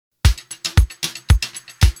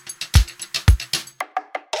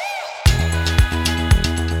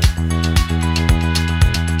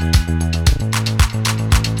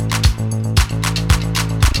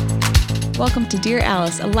welcome to Dear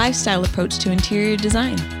Alice, a lifestyle approach to interior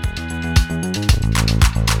design.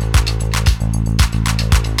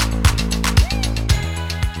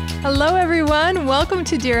 Hello, everyone. Welcome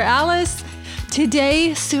to Dear Alice.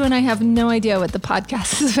 Today, Sue and I have no idea what the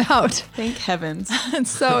podcast is about. Thank heavens. And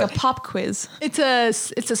so like a pop quiz. It's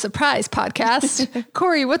a surprise podcast.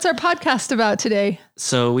 Corey, what's our podcast about today?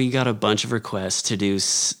 So we got a bunch of requests to do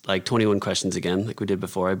like 21 questions again, like we did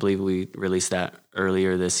before. I believe we released that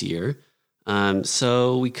earlier this year.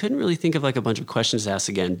 So we couldn't really think of like a bunch of questions to ask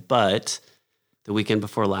again, but the weekend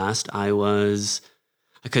before last, I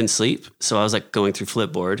couldn't sleep. So I was like going through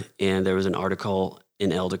Flipboard and there was an article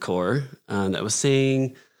in Elle Decor that was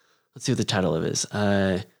saying, let's see what the title of it is.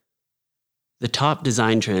 The top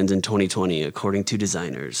design trends in 2020, according to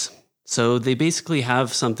designers. So they basically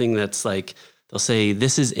have something that's like, they'll say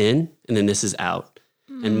this is in and then this is out.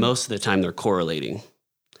 And most of the time they're correlating.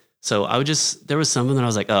 So there was something that I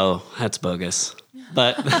was like, oh, that's bogus.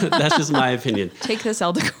 But that's just my opinion. Take this,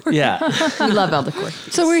 Elle Decor. Yeah. We love Elle Decor.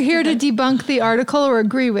 So we're here to debunk the article or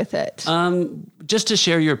agree with it? Just to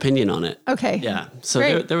share your opinion on it. Okay. Yeah.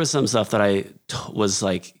 So there was some stuff that I was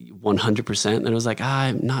like 100% and I was like,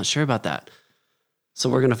 I'm not sure about that.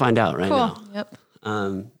 So we're going to find out right now. Yep.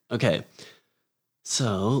 Okay.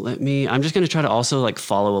 So I'm just going to try to also like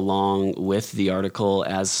follow along with the article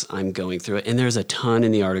as I'm going through it. And there's a ton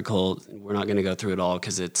in the article. We're not going to go through it all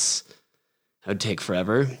because it would take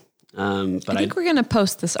forever. But I think we're going to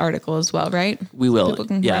post this article as well, right? We will. People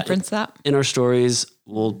can reference that. In our stories,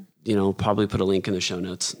 we'll, probably put a link in the show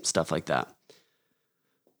notes, stuff like that.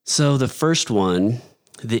 So the first one,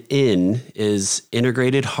 the in is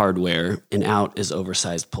integrated hardware and out is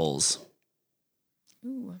oversized pulls.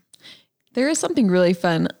 Ooh. There is something really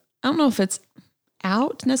fun. I don't know if it's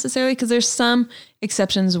out necessarily because there's some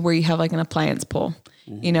exceptions where you have like an appliance pull,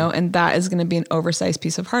 and that is going to be an oversized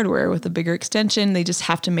piece of hardware with a bigger extension. They just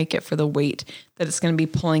have to make it for the weight that it's going to be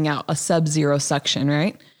pulling out a sub-zero suction,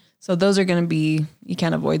 right? So those are going to be, you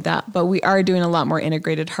can't avoid that. But we are doing a lot more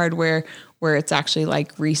integrated hardware where it's actually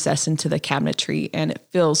like recessed into the cabinetry and it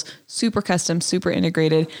feels super custom, super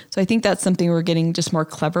integrated. So I think that's something we're getting just more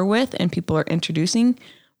clever with and people are introducing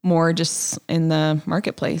more just in the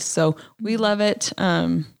marketplace. So we love it.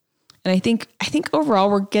 And I think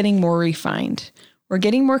overall we're getting more refined. We're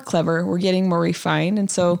getting more clever. We're getting more refined. And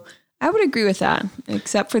so I would agree with that,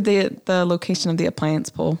 except for the location of the appliance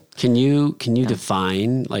pull. Can you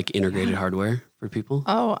define like integrated hardware for people?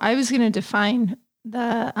 Oh, I was going to define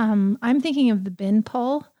I'm thinking of the bin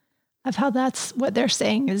pull, of how that's what they're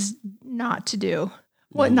saying is not to do,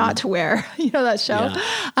 what not to wear. That show?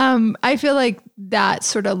 Yeah. I feel like that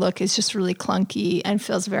sort of look is just really clunky and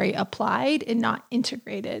feels very applied and not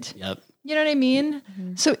integrated. Yep. You know what I mean?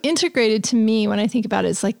 Mm-hmm. So integrated to me, when I think about it,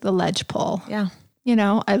 is like the ledge pull. Yeah.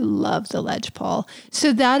 I love the ledge pull.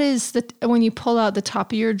 So that is when you pull out the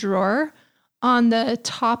top of your drawer, on the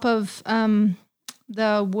top of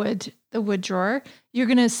the wood drawer, you're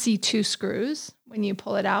going to see two screws when you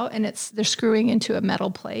pull it out, and they're screwing into a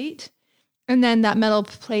metal plate. And then that metal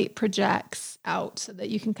plate projects out so that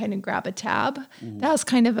you can kind of grab a tab. Mm-hmm. That was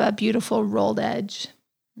kind of a beautiful rolled edge.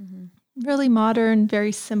 Mm-hmm. Really modern,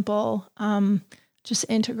 very simple. Just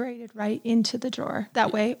integrated right into the drawer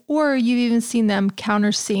that way. Or you've even seen them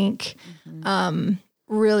countersink,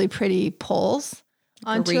 really pretty pulls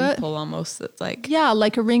onto it. A ring pull almost. That's like. Yeah,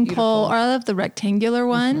 like a ring pull. Or I love the rectangular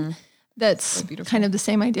one. That's so kind of the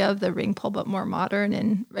same idea of the ring pull, but more modern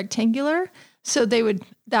and rectangular. So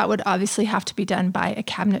that would obviously have to be done by a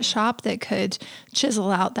cabinet shop that could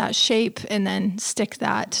chisel out that shape and then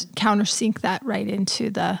countersink that right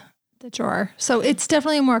into the drawer. So it's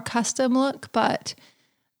definitely a more custom look, but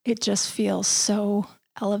it just feels so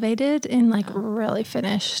elevated and like really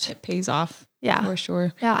finished. It pays off. Yeah. For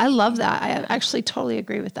sure. Yeah. I love that. I actually totally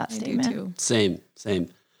agree with that statement. I do too. Same.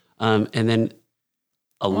 And then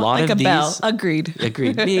a lot like of a these. Bell. Agreed.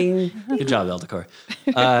 Bing. Good job, Elle Decor.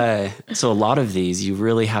 So a lot of these, you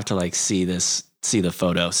really have to like see the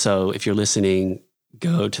photo. So if you're listening,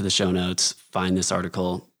 go to the show notes, find this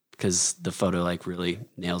article because the photo like really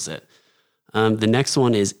nails it. The next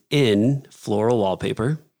one is in floral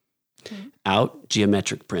wallpaper, out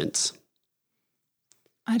geometric prints.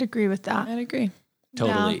 I'd agree with that. I'd agree.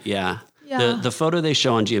 Totally. Yeah. The photo they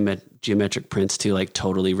show on geometric prints too, like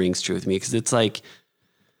totally rings true with me because it's like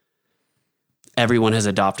everyone has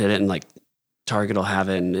adopted it and like Target will have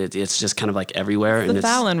it and it's just kind of like everywhere. The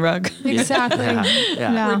Fallon rug. Exactly.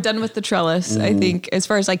 Yeah. We're done with the trellis. I think as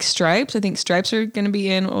far as like stripes, I think stripes are going to be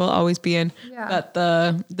in, will always be in, but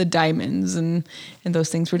the diamonds and those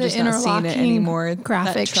things, we're just not seeing it anymore.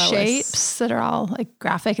 Graphic shapes that are all like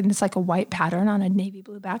graphic and it's like a white pattern on a navy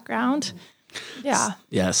blue background. Yeah.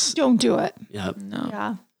 Yes. Don't do it. Yep. No.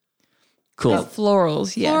 Yeah. Cool.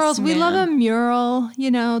 Florals, yes. Florals. We love man. a mural,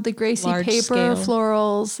 the Gracie Large paper scale.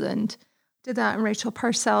 florals, and did that in Rachel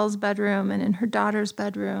Parcells' bedroom and in her daughter's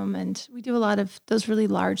bedroom. And we do a lot of those really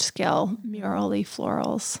large scale murally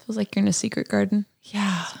florals. Feels like you're in a secret garden.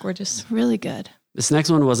 Yeah. Gorgeous. It's really good. This next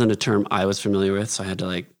one wasn't a term I was familiar with, so I had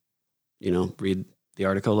to read the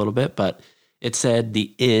article a little bit, but it said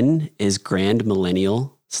the in is grand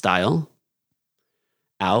millennial style.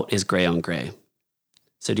 Out is gray on gray.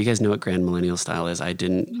 So do you guys know what grand millennial style is? I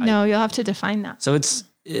didn't. No, you'll have to define that. So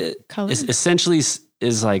Color. it's essentially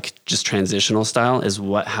is like just transitional style is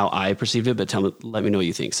how I perceived it, but let me know what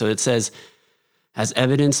you think. So it says, as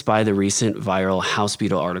evidenced by the recent viral House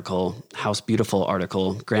Beautiful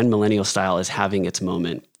article, grand millennial style is having its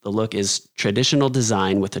moment. The look is traditional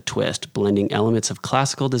design with a twist, blending elements of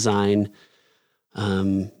classical design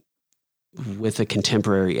with a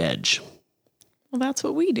contemporary edge. Well, that's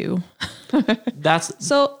what we do. That's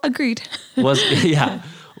So agreed. yeah.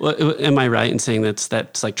 Well, am I right in saying that's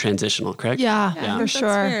like transitional, correct? Yeah, Yeah, for that's sure.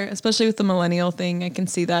 fair. Especially with the millennial thing, I can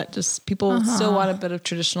see that just people still want a bit of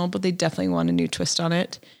traditional, but they definitely want a new twist on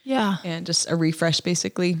it Yeah. and just a refresh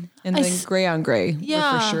basically. And I then s- gray on gray. We're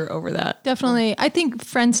Yeah. for sure over that. Definitely. I think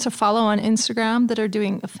friends to follow on Instagram that are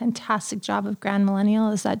doing a fantastic job of Grand Millennial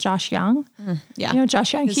is that Josh Young. Yeah.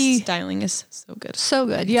 Josh Young, His styling is so good. so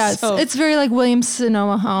good. Yeah, So- it's very like Williams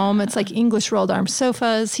Sonoma home. It's like English rolled arm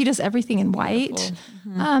sofas. He does everything in white.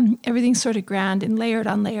 Everything's sort of grand and layered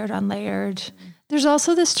on layered on layered. There's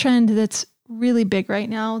also this trend that's really big right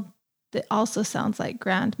now that also sounds like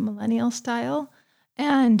Grand Millennial style.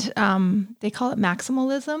 And they call it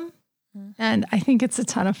maximalism. And I think it's a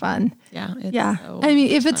ton of fun. Yeah. It's Yeah. so I mean,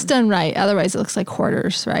 if it's fun. done right, otherwise it looks like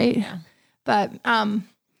hoarders, right? But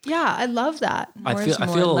yeah, I love that. I More feel, is I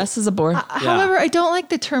more, feel less is a bore. However, I don't like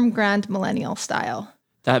the term Grand Millennial style.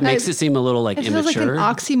 that makes it seem a little like It feels like an immature.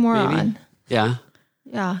 oxymoron. maybe? Yeah.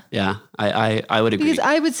 Yeah. Yeah. I would agree. Because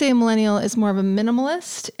I would say a millennial is more of a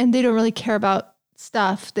minimalist and they don't really care about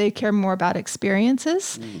stuff. They care more about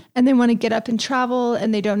experiences and they want to get up and travel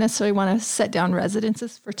and they don't necessarily want to set down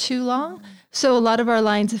residences for too long. So a lot of our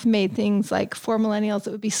lines have made things like for millennials,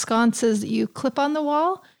 it would be sconces that you clip on the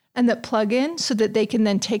wall and that plug in so that they can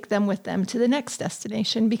then take them with them to the next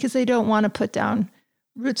destination because they don't want to put down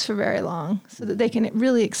roots for very long so that they can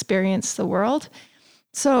really experience the world.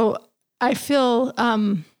 So I feel,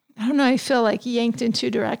 I feel like yanked in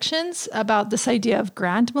two directions about this idea of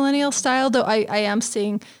grand millennial style, though I am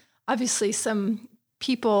seeing obviously some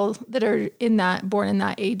people that are born in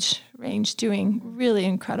that age range doing really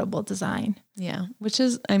incredible design. Yeah. Which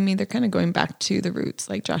is, I mean, they're kind of going back to the roots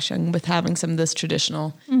like Josh Young with having some of this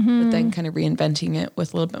traditional, but then kind of reinventing it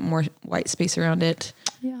with a little bit more white space around it.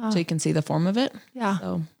 Yeah. So you can see the form of it. Yeah.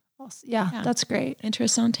 So Yeah, that's great.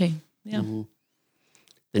 interessante. Yeah.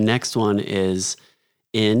 The next one is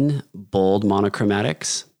in bold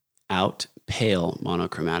monochromatics, out pale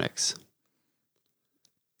monochromatics.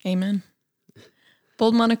 Amen.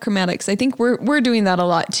 Bold monochromatics. I think we're doing that a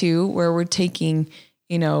lot too, where we're taking,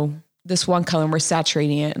 this one color and we're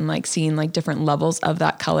saturating it and like seeing like different levels of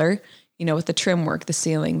that color, with the trim work, the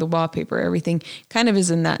ceiling, the wallpaper, everything kind of is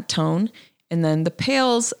in that tone. And then the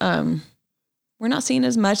pales, we're not seeing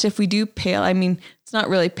as much. If we do pale, I mean, it's not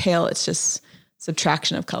really pale. It's just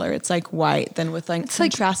subtraction of color. It's like white, then with like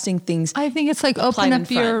contrasting things. I think it's like applied open in up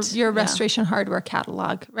your front. Yeah. restoration hardware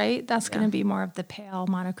catalog, right? That's going to be more of the pale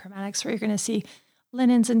monochromatics where you're going to see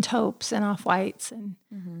linens and taupes and off whites and,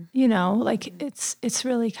 it's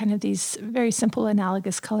really kind of these very simple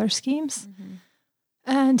analogous color schemes.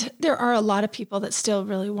 And there are a lot of people that still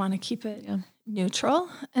really want to keep it neutral.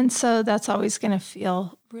 And so that's always going to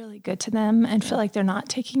feel really good to them and feel like they're not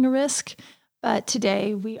taking a risk. But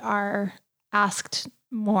today we are asked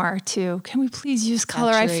more can we please use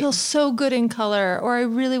color? I feel so good in color, or I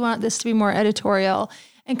really want this to be more editorial.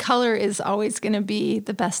 And color is always going to be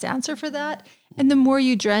the best answer for that. And the more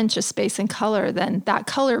you drench a space in color, then that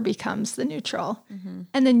color becomes the neutral.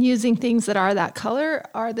 And then using things that are that color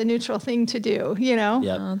are the neutral thing to do,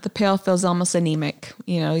 Yep. The pale feels almost anemic,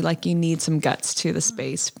 like you need some guts to the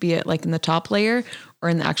space, be it like in the top layer or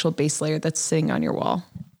in the actual base layer that's sitting on your wall.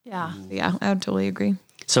 Yeah. Yeah, I would totally agree.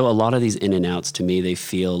 So a lot of these in and outs to me, they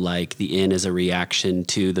feel like the in is a reaction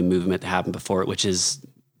to the movement that happened before it, which is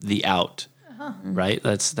the out, right?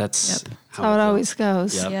 That's How it always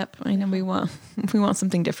goes. Yep. Yep. I know we want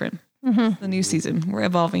something different. The new season, we're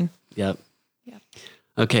evolving. Yep.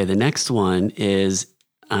 Okay. The next one is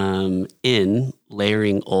in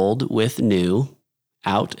layering old with new,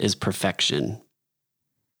 out is perfection.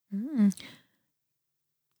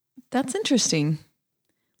 That's interesting.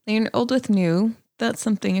 Layering old with new. That's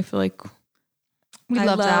something I feel like We I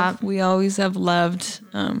love that. We always have loved.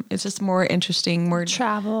 It's just more interesting, more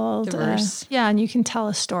Traveled. diverse. Yeah. And you can tell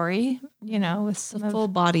a story, you know, with some of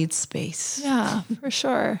full-bodied space. Yeah, for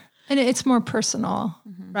sure. And it's more personal,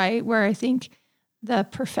 right? Where I think the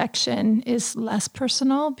perfection is less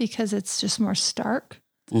personal because it's just more stark.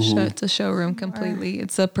 It's a showroom completely.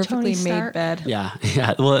 It's a perfectly Tony made Stark. bed. Yeah.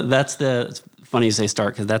 Yeah. Well, it's funny you say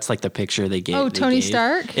Stark because that's like the picture they gave. Oh, they Tony gave.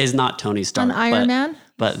 Stark? Is not Tony Stark. On Iron Man?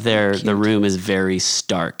 But the room is very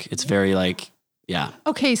stark. It's very like, yeah.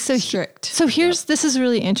 Okay, so Strict. So this is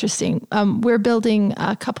really interesting. We're building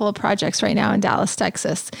a couple of projects right now in Dallas,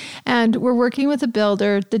 Texas, and we're working with a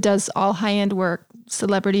builder that does all high-end work,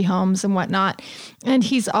 celebrity homes and whatnot. And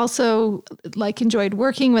he's also like enjoyed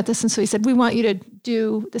working with us. And so he said, we want you to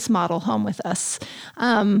do this model home with us.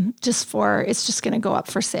 It's just going to go up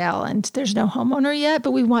for sale and there's no homeowner yet,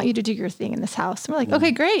 but we want you to do your thing in this house. And we're like,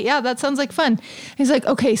 okay, great. Yeah, that sounds like fun. He's like,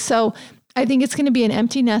 okay, so I think it's going to be an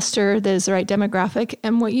empty nester that is the right demographic.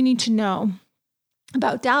 And what you need to know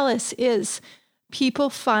about Dallas is people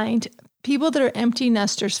that are empty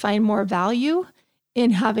nesters find more value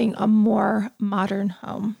in having a more modern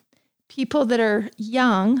home. People that are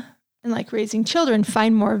young and like raising children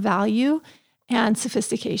find more value and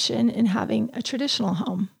sophistication in having a traditional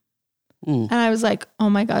home. And I was like, oh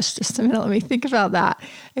my gosh, just a minute, let me think about that.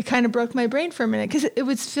 It kind of broke my brain for a minute because it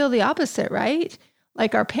would feel the opposite, right?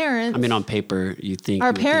 Like our parents. I mean, on paper, you think.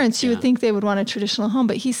 You would think they would want a traditional home,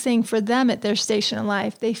 but he's saying for them at their station in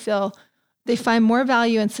life, they find more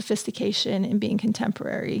value and sophistication in being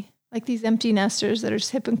contemporary. Like these empty nesters that are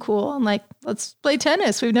just hip and cool and like, let's play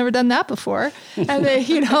tennis. We've never done that before. And they,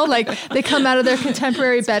 they come out of their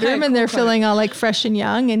contemporary bedroom and they're feeling all like fresh and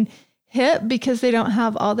young and hip because they don't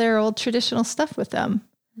have all their old traditional stuff with them.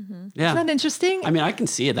 Yeah. Isn't that interesting? I mean, I can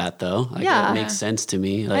see that though. Like, Yeah. It makes sense to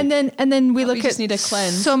me. Like, And then we look just at need a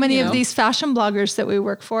cleanse, so many you of know? these fashion bloggers that we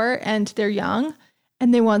work for and they're young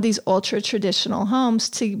and they want these ultra traditional homes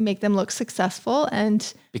to make them look successful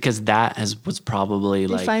and because that was probably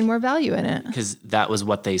they like, find more value in it. because that was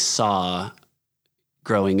what they saw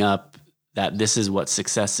growing up, that this is what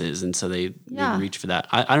success is. And so they reach for that.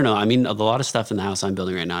 I don't know. I mean, a lot of stuff in the house I'm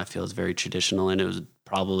building right now, I feel is very traditional and it was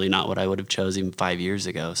probably not what I would have chosen even 5 years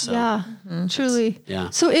ago. So Yeah, truly. Yeah.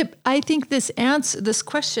 So I think this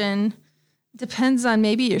question depends on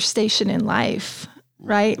maybe your station in life,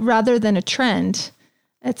 right? Rather than a trend.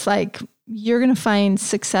 It's like you're going to find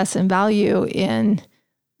success and value in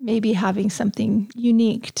maybe having something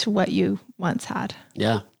unique to what you once had.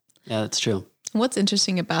 Yeah, that's true. What's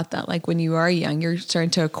interesting about that, like when you are young, you're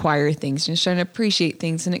starting to acquire things, you're starting to appreciate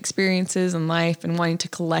things and experiences in life and wanting to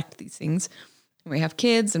collect these things. And we have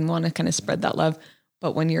kids and want to kind of spread that love.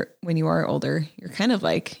 But when you are older, you're kind of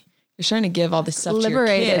like, you're starting to give all this stuff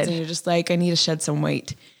Liberated. to your kids and you're just like, I need to shed some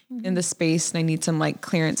weight in the space and I need some like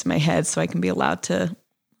clearance in my head so I can be allowed to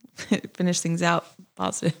finish things out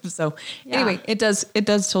positive. So anyway, it does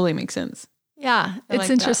totally make sense. Yeah, it's like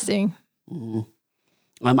that. interesting.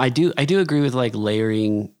 I do agree with like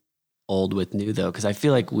layering old with new though, because I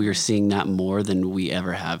feel like we're seeing that more than we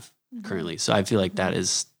ever have currently. So I feel like that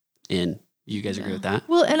is in. You guys agree with that?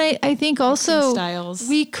 Well, and I think also styles.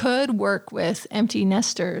 we could work with empty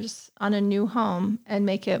nesters on a new home and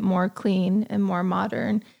make it more clean and more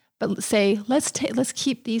modern. But say, let's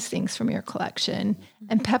keep these things from your collection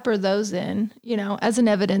and pepper those in, as an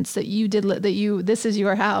evidence that this is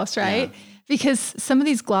your house, right? Yeah. Because some of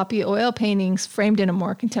these gloppy oil paintings framed in a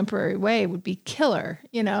more contemporary way would be killer,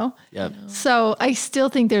 Yep. So I still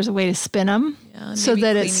think there's a way to spin them so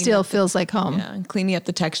that it still feels like home. Yeah, and cleaning up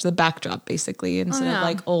the texture, the backdrop, basically, instead of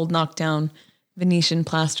like old knockdown Venetian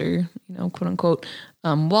plaster, quote unquote,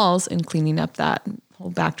 walls, and cleaning up that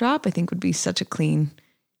whole backdrop, I think would be such a clean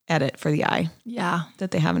edit for the eye. Yeah.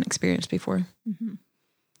 That they haven't experienced before. Mm-hmm.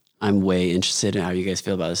 I'm way interested in how you guys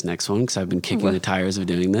feel about this next one because I've been kicking the tires of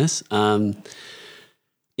doing this. In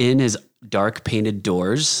is dark painted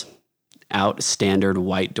doors, out standard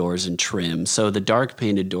white doors and trim. So the dark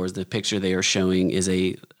painted doors, the picture they are showing is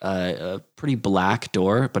a pretty black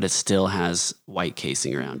door, but it still has white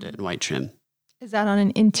casing around it and white trim. Is that on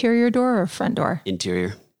an interior door or a front door?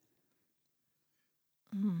 Interior.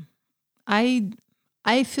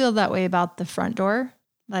 I feel that way about the front door.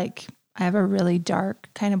 Like I have a really dark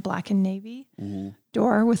kind of black and navy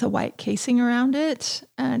door with a white casing around it.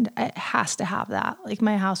 And it has to have that. Like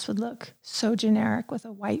my house would look so generic with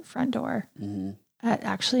a white front door. It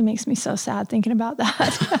actually makes me so sad thinking about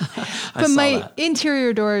that. But my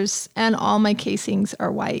interior doors and all my casings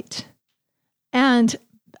are white. And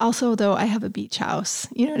also though I have a beach house,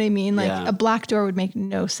 you know what I mean? Like a black door would make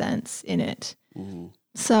no sense in it.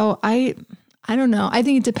 So I don't know. I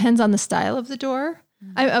think it depends on the style of the door,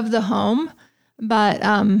 of the home, but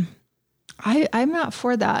I'm not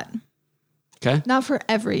for that. Okay. Not for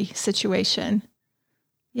every situation.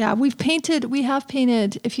 Yeah, we have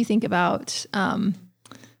painted, if you think about the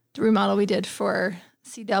remodel we did for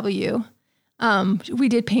CW, we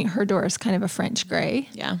did paint her doors kind of a French gray.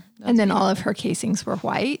 Yeah. And then all of her casings were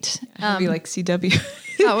white. Be like CW.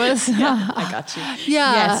 That was, I got you.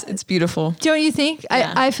 yeah. Yes, it's beautiful. Don't you think?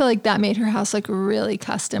 Yeah. I feel like that made her house look really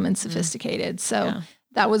custom and sophisticated. So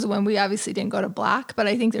that was when we obviously didn't go to black, but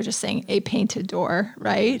I think they're just saying a painted door,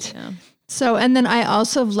 right? Yeah. So, and then I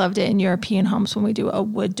also have loved it in European homes when we do a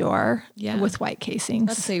wood door with white casings.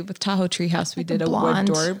 Let's say with Tahoe Treehouse, we did a blonde,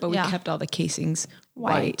 wood door, but we kept all the casings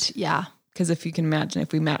white. Yeah. Because if you can imagine,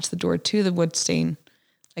 if we matched the door to the wood stain,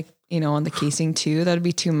 like, on the casing too, that'd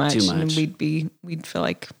be too much. And we'd feel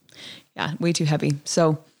like, way too heavy.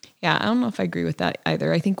 So I don't know if I agree with that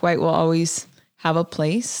either. I think white will always have a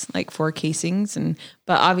place like for casings,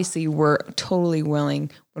 but obviously we're totally willing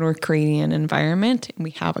when we're creating an environment and we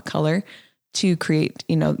have a color to create,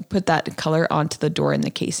 put that color onto the door and the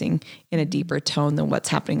casing in a deeper tone than what's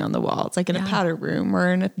happening on the wall. It's like in a powder room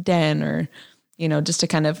or in a den or, just to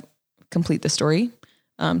kind of complete the story.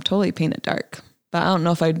 Totally paint it dark, but I don't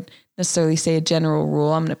know if I'd necessarily say a general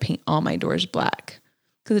rule. I'm going to paint all my doors black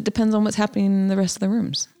because it depends on what's happening in the rest of the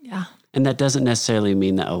rooms. Yeah. And that doesn't necessarily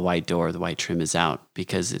mean that a white door or the white trim is out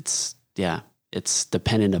because it's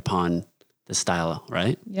dependent upon the style,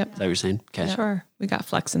 right? Yep. Is that what you're saying? Okay. Sure. We got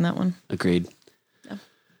flex in that one. Agreed.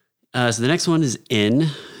 Yeah. So the next one is in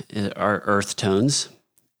our earth tones,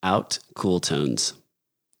 out cool tones.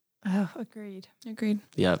 Oh, agreed.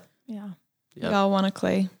 Yep. Yeah. We all want a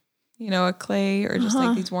clay, a clay or just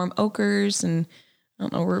like these warm ochres. And I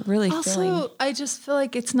don't know, we're really feeling. I just feel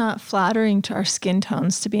like it's not flattering to our skin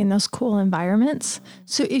tones to be in those cool environments.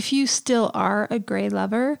 So if you still are a gray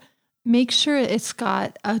lover, make sure it's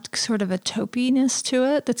got a sort of a taupiness to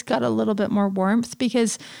it that's got a little bit more warmth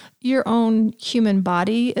because your own human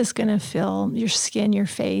body is going to feel your skin, your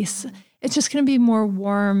face. It's just going to be more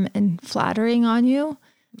warm and flattering on you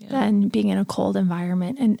than being in a cold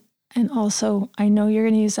environment. And also, I know you're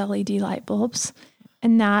going to use LED light bulbs,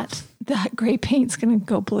 and that gray paint's going to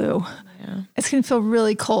go blue. Yeah. It's going to feel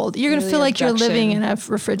really cold. You're going to feel like you're living in a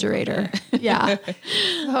refrigerator. Yeah.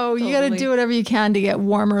 So you got to do whatever you can to get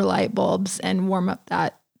warmer light bulbs and warm up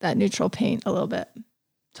that neutral paint a little bit.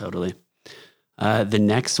 Totally. The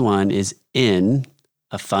next one is in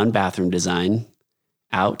a fun bathroom design.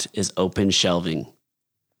 Out is open shelving.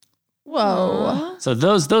 Whoa. So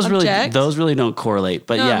those really don't correlate,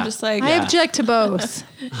 but I'm just like, I object to both.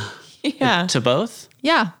 Yeah. To both?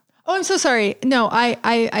 Yeah. Oh, I'm so sorry. No,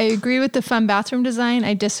 I agree with the fun bathroom design.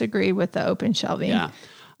 I disagree with the open shelving. Yeah.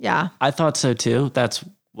 Yeah. I thought so too.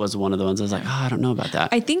 Was one of the ones I was like, I don't know about that.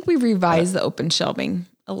 I think we revised the open shelving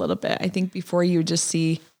a little bit. I think before you would just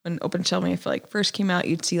see when open shelving, I feel like first came out,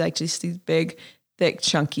 you'd see like just these big, thick,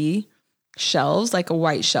 chunky shelves, like a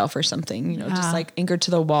white shelf or something, just like anchored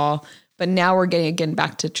to the wall. But now we're getting again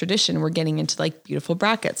back to tradition. We're getting into like beautiful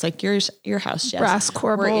brackets, like your house, Jess. Brass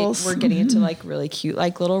corbels. We're getting into like really cute,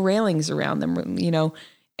 like little railings around them,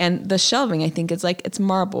 And the shelving, I think, is like it's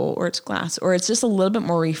marble or it's glass or it's just a little bit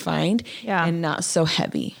more refined and not so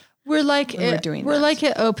heavy. We're like like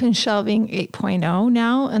at open shelving 8.0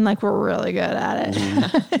 now, and like we're really good at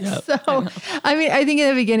it. Yep. So, I mean, I think in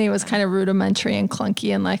the beginning it was kind of rudimentary and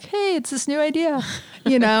clunky, and like, hey, it's this new idea,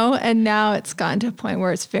 And now it's gotten to a point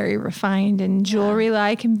where it's very refined and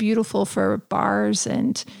jewelry-like and beautiful for bars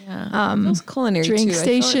and those culinary drink too.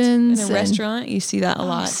 stations. In a restaurant, you see that a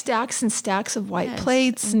lot. Stacks and stacks of white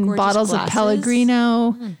plates and gorgeous bottles glasses. of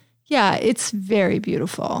Pellegrino. Yeah, it's very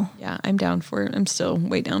beautiful. Yeah, I'm down for it. I'm still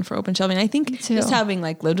way down for open shelving. I think just having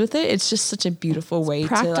like lived with it, it's just such a beautiful way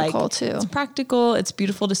to like. Too. It's practical. It's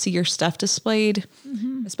beautiful to see your stuff displayed,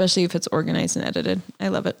 especially if it's organized and edited. I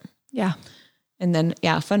love it. Yeah. And then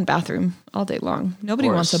fun bathroom all day long. Nobody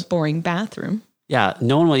wants a boring bathroom. Yeah,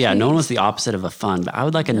 no one wants the opposite of a fun, but I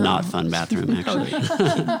would like a not fun bathroom actually.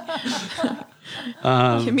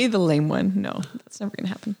 Give me the lame one. No, that's never going to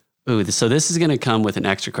happen. Ooh, so this is going to come with an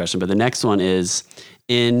extra question, but the next one is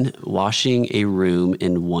in washing a room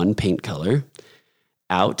in one paint color,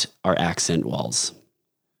 out are accent walls.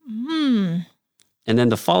 And then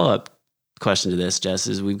the follow-up question to this, Jess,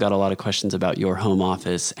 is we've got a lot of questions about your home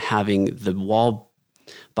office. Having the wall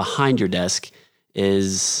behind your desk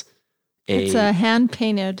is it's a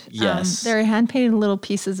hand-painted. Yes. They're hand-painted little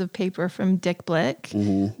pieces of paper from Dick Blick,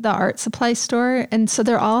 the art supply store. And so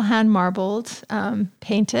they're all hand-marbled,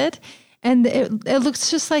 painted. And it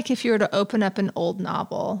looks just like if you were to open up an old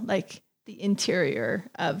novel, like the interior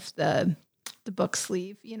of the book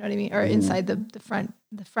sleeve, you know what I mean? Or inside the front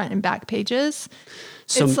and back pages.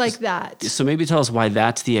 So, it's like that. So maybe tell us why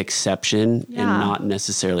that's the exception and not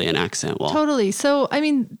necessarily an accent wall. Totally. So, I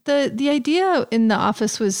mean, the idea in the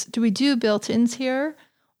office was, do we do built-ins here?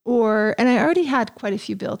 And I already had quite a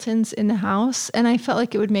few built-ins in the house, and I felt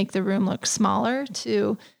like it would make the room look smaller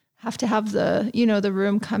to have the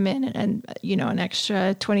room come in and an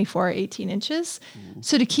extra 24, 18 inches.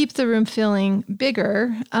 So to keep the room feeling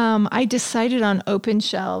bigger, I decided on open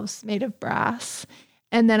shelves made of brass.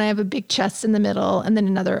 And then I have a big chest in the middle and then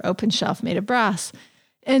another open shelf made of brass.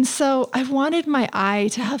 And so I wanted my eye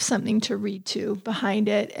to have something to read to behind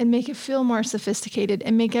it and make it feel more sophisticated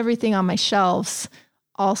and make everything on my shelves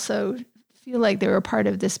also feel like they were part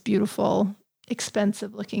of this beautiful,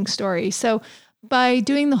 expensive looking story. So by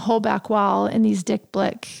doing the whole back wall in these Dick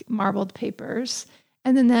Blick marbled papers,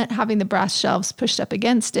 and then having the brass shelves pushed up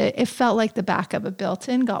against it, it felt like the back of a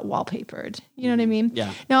built-in got wallpapered. You know what I mean?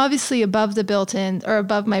 Yeah. Now, obviously, above the built-in or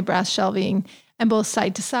above my brass shelving and both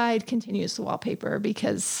side to side continues the wallpaper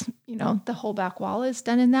because, the whole back wall is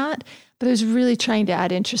done in that. But I was really trying to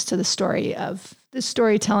add interest to the story of the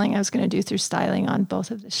storytelling I was going to do through styling on both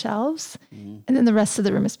of the shelves. And then the rest of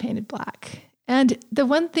the room is painted black. And the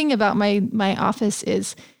one thing about my office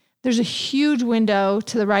is there's a huge window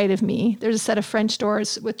to the right of me. There's a set of French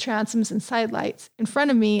doors with transoms and side lights in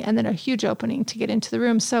front of me, and then a huge opening to get into the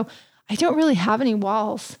room. So I don't really have any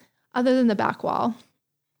walls other than the back wall.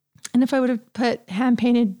 And if I would have put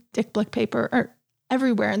hand-painted Dick Blick paper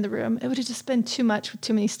everywhere in the room, it would have just been too much with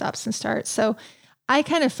too many stops and starts. So I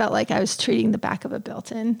kind of felt like I was treating the back of a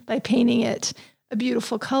built-in by painting it a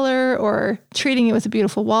beautiful color or treating it with a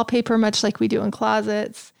beautiful wallpaper, much like we do in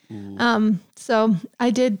closets. So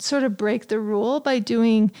I did sort of break the rule by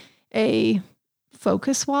doing a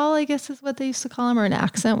focus wall, I guess is what they used to call them, or an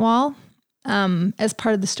accent wall, as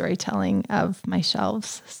part of the storytelling of my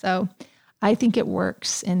shelves. So I think it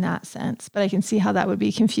works in that sense, but I can see how that would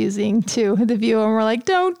be confusing to the viewer. And we're like,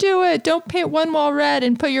 don't do it. Don't paint one wall red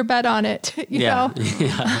and put your bed on it. You know?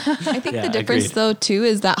 I think the difference though too,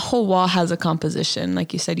 is that whole wall has a composition.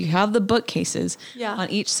 Like you said, you have the bookcases on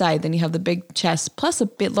each side, then you have the big chest plus a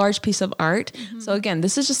large piece of art. So again,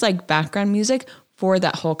 this is just like background music for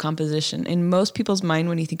that whole composition. In most people's mind,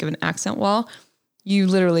 when you think of an accent wall, you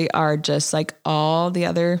literally are just like all the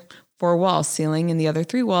other 4 walls, ceiling and the other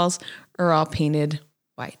 3 walls are all painted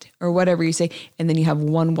white or whatever you say. And then you have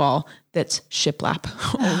one wall that's shiplap,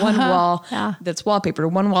 or one wall that's wallpapered, or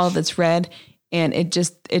one wall that's red. And it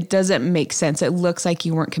doesn't make sense. It looks like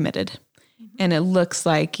you weren't committed. And it looks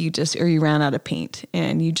like you ran out of paint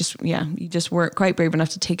and you just weren't quite brave enough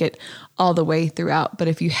to take it all the way throughout. But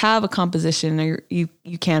if you have a composition,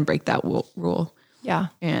 you can break that rule. Yeah.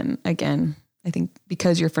 And again, I think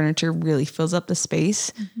because your furniture really fills up the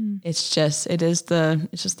space, it's just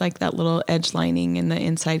like that little edge lining in the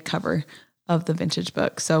inside cover of the vintage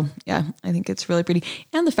book. So yeah, I think it's really pretty.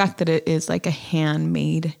 And the fact that it is like a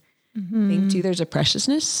handmade thing too, there's a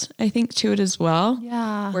preciousness, I think, to it as well.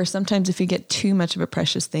 Yeah. Where sometimes if you get too much of a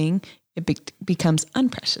precious thing, it becomes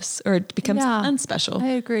unprecious or it becomes unspecial. I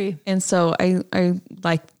agree. And so I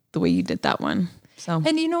like the way you did that one. So.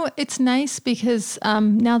 And it's nice because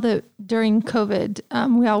now that during COVID,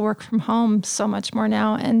 we all work from home so much more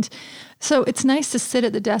now. And so it's nice to sit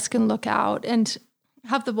at the desk and look out and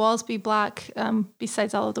have the walls be black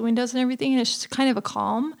besides all of the windows and everything. And it's just kind of a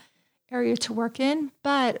calm area to work in.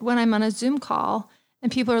 But when I'm on a Zoom call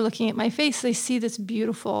and people are looking at my face, they see this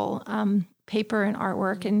beautiful paper and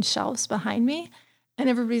artwork and shelves behind me. And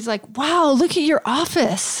everybody's like, wow, look at your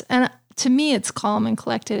office. And to me, it's calm and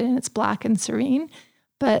collected and it's black and serene,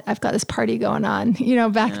 but I've got this party going on,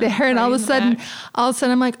 back there. And all of a sudden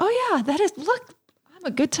I'm like, oh yeah, look, I'm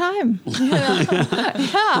a good time.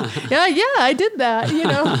 I did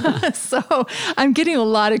that, So I'm getting a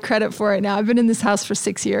lot of credit for it now. I've been in this house for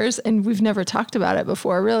 6 years and we've never talked about it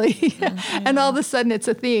before, really. And all of a sudden it's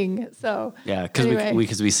a thing. So yeah,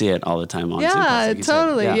 because we see it all the time on Zoom,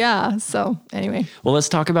 totally. Yeah. So anyway. Well, let's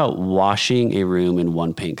talk about washing a room in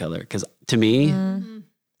one paint color. Because to me,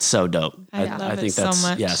 so dope. I think that's so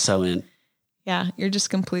much. So in. Yeah, you're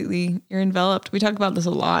just you're enveloped. We talk about this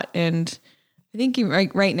a lot, and I think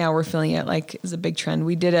right now we're feeling it like it's a big trend.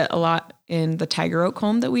 We did it a lot in the Tiger Oak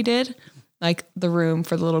home that we did. Like the room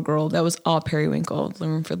for the little girl, that was all periwinkle. The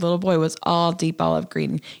room for the little boy was all deep olive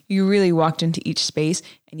green. You really walked into each space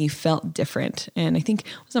and you felt different. And I think it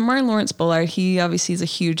was Martin Lawrence Bullard. He obviously is a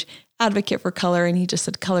huge advocate for color, and he just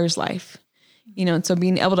said color's life. And so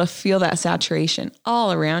being able to feel that saturation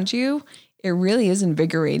all around you, it really is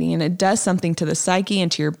invigorating, and it does something to the psyche and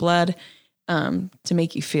to your blood to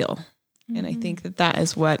make you feel. And I think that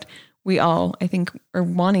is what we all, I think, are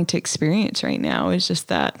wanting to experience right now, is just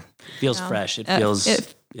that. It feels fresh. It feels,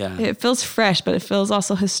 it feels fresh, but it feels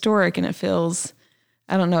also historic, and it feels,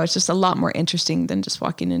 I don't know, it's just a lot more interesting than just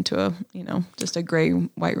walking into a, just a gray,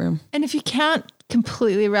 white room. And if you can't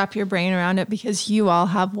completely wrap your brain around it because you all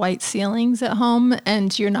have white ceilings at home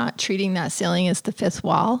and you're not treating that ceiling as the fifth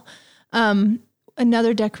wall,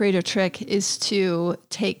 another decorator trick is to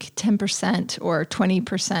take 10% or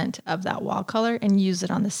 20% of that wall color and use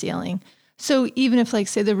it on the ceiling. So even if, like,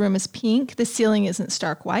 say the room is pink, the ceiling isn't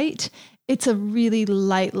stark white. It's a really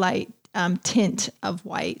light tint of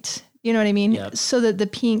white. You know what I mean? Yep. So that the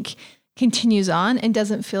pink continues on and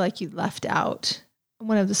doesn't feel like you left out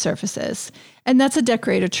one of the surfaces. And that's a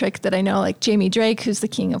decorator trick that I know, like Jamie Drake, who's the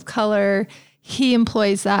king of color, he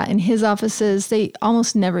employs that in his offices. They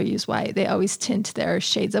almost never use white. They always tint their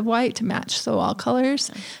shades of white to match the wall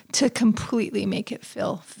colors to completely make it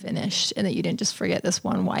feel finished and that you didn't just forget this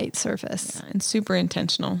one white surface. Yeah, and super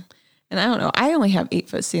intentional. And I don't know, I only have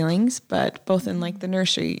 8-foot ceilings, but both in like the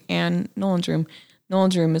nursery and Nolan's room.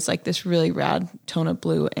 Nolan's room is like this really rad tone of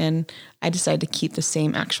blue, and I decided to keep the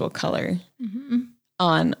same actual color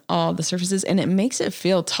on all the surfaces, and it makes it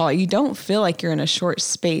feel tall. You don't feel like you're in a short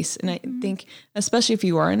space. And I think, especially if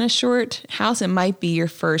you are in a short house, it might be your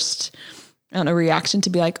first, reaction to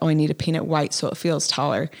be like, oh, I need to paint it white so it feels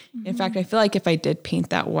taller. In fact, I feel like if I did paint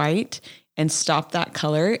that white and stop that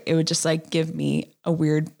color, it would just like give me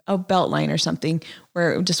a belt line or something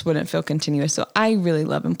where it just wouldn't feel continuous. So I really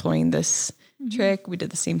love employing this trick. We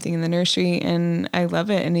did the same thing in the nursery, and I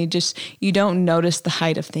love it. And you don't notice the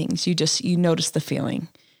height of things. You notice the feeling.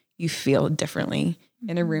 You feel differently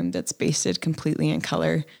in a room that's basted completely in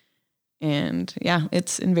color. And yeah,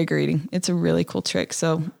 it's invigorating. It's a really cool trick.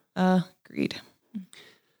 So, agreed.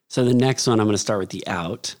 So the next one, I'm going to start with the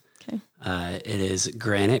out. Okay. It is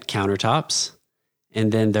granite countertops.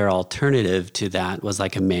 And then their alternative to that was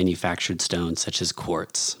like a manufactured stone, such as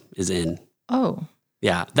quartz is in. Oh,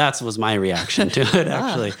 yeah, that was my reaction to it,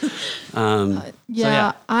 actually.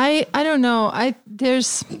 I don't know.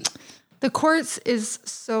 The quartz is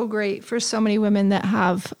so great for so many women that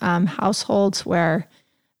have households where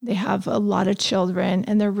they have a lot of children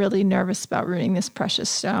and they're really nervous about ruining this precious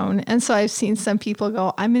stone. And so I've seen some people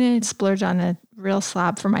go, I'm going to splurge on a real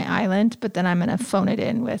slab for my island, but then I'm going to phone it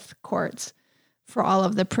in with quartz for all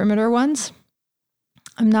of the perimeter ones.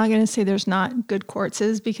 I'm not going to say there's not good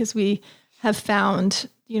quartzes, because we have found,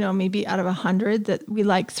 maybe out of 100 that we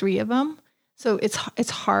like 3 of them. So it's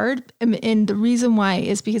hard. And the reason why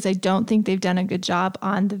is because I don't think they've done a good job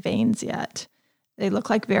on the veins yet. They look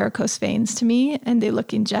like varicose veins to me, and they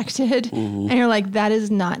look injected. Mm-hmm. And you're like, that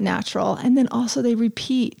is not natural. And then also they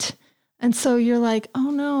repeat. And so you're like,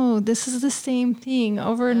 oh no, this is the same thing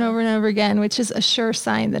over and over and over again, which is a sure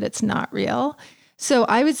sign that it's not real. So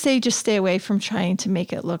I would say just stay away from trying to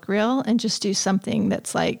make it look real and just do something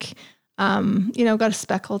that's like, got a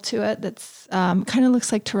speckle to it that's kind of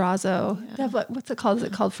looks like terrazzo. Yeah. What's it called? Is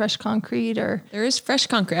it called fresh concrete? Or there is fresh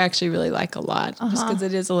concrete I actually really like a lot, just because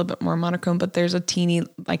it is a little bit more monochrome, but there's a teeny,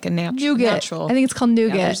 like a natural. I think it's called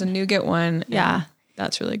nougat. Yeah, there's a nougat one. Yeah.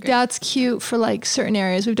 That's really great. That's cute for like certain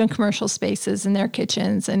areas. We've done commercial spaces in their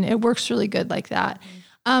kitchens, and it works really good like that.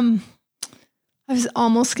 I was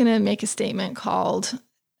almost going to make a statement called,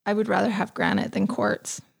 I would rather have granite than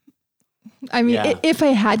quartz. I mean, if I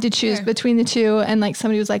had to choose between the two, and like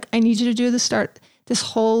somebody was like, I need you to do this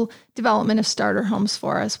whole development of starter homes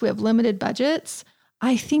for us. We have limited budgets.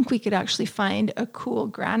 I think we could actually find a cool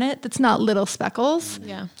granite that's not little speckles,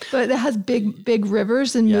 but that has big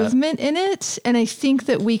rivers and movement in it. And I think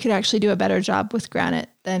that we could actually do a better job with granite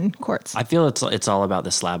than quartz. I feel it's all about the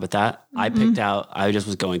slab with that. Mm-hmm. I just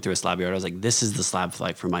was going through a slab yard. I was like, this is the slab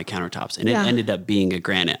for my countertops. And it ended up being a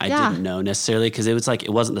granite. I didn't know necessarily, because it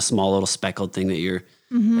wasn't the small little speckled thing that you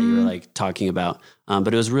were like talking about.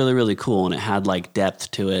 But it was really, really cool, and it had like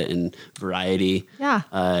depth to it and variety.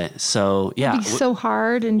 Yeah. So yeah. It'd be so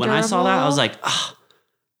hard and when durable. I saw that, I was like,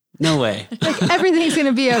 no way. Like everything's going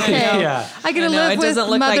to be okay. I get to live with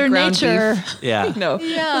Mother Nature. Beef. Yeah.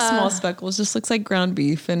 The small speckles just looks like ground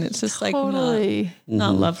beef, and it's just like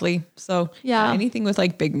not lovely. So anything with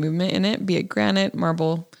like big movement in it, be it granite,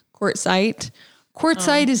 marble, quartzite.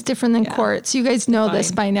 Quartzite is different than quartz. You guys know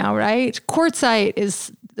this by now, right? Quartzite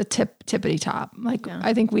is the tippity top. Like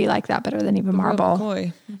I think we like that better than even marble.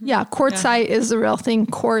 Mm-hmm. Yeah, quartzite is the real thing.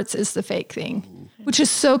 Quartz is the fake thing, which is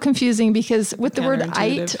so confusing because with the word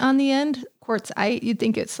 "ite" on the end, quartzite, you'd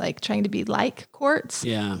think it's like trying to be like quartz.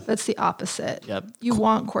 Yeah, that's the opposite. Yep. You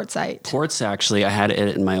want quartzite. Quartz, actually, I had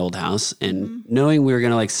it in my old house, and knowing we were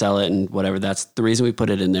gonna like sell it and whatever, that's the reason we put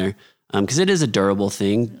it in there. because it is a durable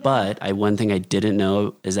thing. But one thing I didn't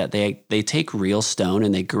know is that they take real stone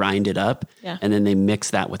and they grind it up, and then they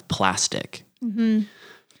mix that with plastic. Mm-hmm.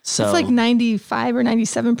 So it's like 95 or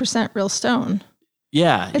 97% real stone.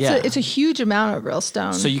 Yeah, it's a huge amount of real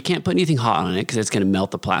stone. So you can't put anything hot on it because it's going to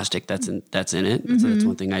melt the plastic that's in it. Mm-hmm. So that's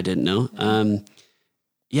one thing I didn't know.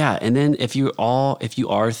 And then if you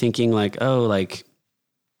are thinking like, oh, like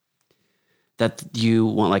that you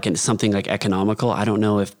want like something like economical, I don't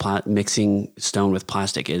know if mixing stone with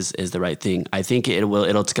plastic is the right thing. I think it's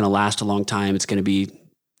going to last a long time. It's going to be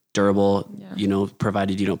durable,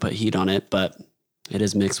 provided you don't put heat on it, but it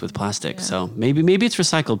is mixed with plastic. Yeah. So maybe it's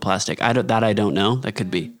recycled plastic. I don't know. That could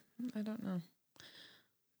be. I don't know.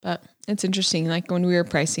 But it's interesting. Like when we were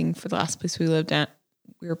pricing for the last place we lived at,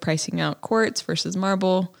 we were pricing out quartz versus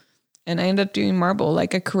marble. And I ended up doing marble.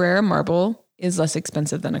 Like a Carrara marble is less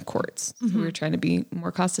expensive than a quartz. So we were trying to be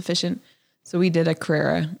more cost efficient. So we did a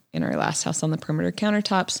Carrara in our last house on the perimeter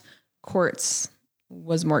countertops. Quartz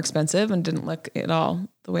was more expensive and didn't look at all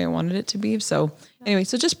the way I wanted it to be. So anyway,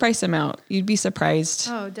 so just price them out. You'd be surprised.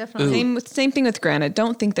 Oh, definitely. Same thing with granite.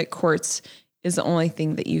 Don't think that quartz is the only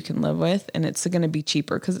thing that you can live with and it's going to be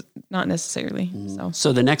cheaper because not necessarily.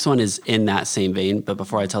 So the next one is in that same vein. But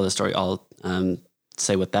before I tell the story, I'll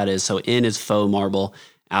say what that is. So in is faux marble,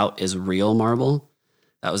 out is real marble.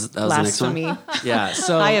 That was the next one. Yeah.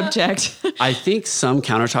 So I object. I think some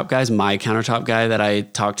countertop guys, my countertop guy that I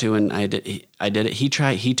talked to and I did it. He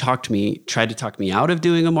tried to talk me out of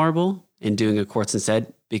doing a marble and doing a quartz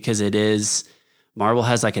instead because marble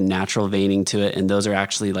has like a natural veining to it. And those are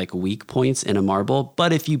actually like weak points in a marble.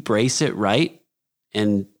 But if you brace it right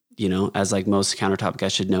and, as like most countertop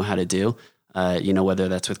guys should know how to do, whether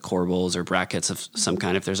that's with corbels or brackets of some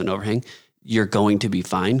kind, if there's an overhang, you're going to be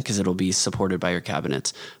fine because it'll be supported by your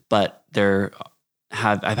cabinets. But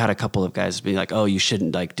I've had a couple of guys be like, oh, you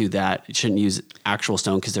shouldn't like do that. You shouldn't use actual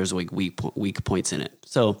stone because there's like weak points in it.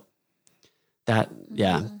 So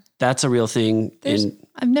that's a real thing.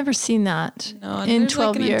 I've never seen that in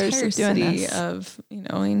 12 like years of doing this.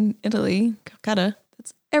 In Italy, Calcutta,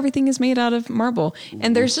 everything is made out of marble. Mm-hmm.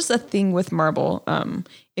 And there's just a thing with marble.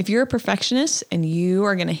 If you're a perfectionist and you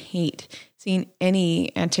are going to hate seeing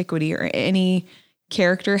any antiquity or any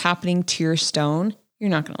character happening to your stone, you're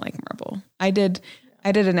not going to like marble. I did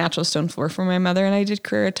a natural stone floor for my mother and I did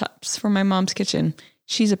Carrara tops for my mom's kitchen.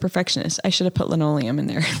 She's a perfectionist. I should have put linoleum in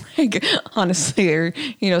there, like honestly, or,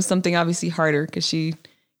 something obviously harder because she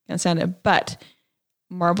can't stand it. But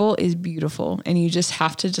marble is beautiful and you just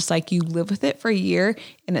have to you live with it for a year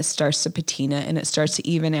and it starts to patina and it starts to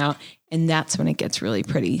even out. And that's when it gets really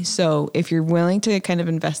pretty. So if you're willing to kind of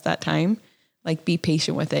invest that time, like be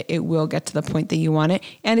patient with it. It will get to the point that you want it.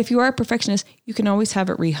 And if you are a perfectionist, you can always have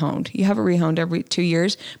it rehoned. You have it rehoned every 2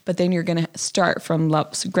 years, but then you're going to start from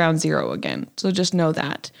ground zero again. So just know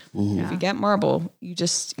that. Mm-hmm. If you get marble, you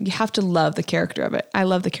have to love the character of it. I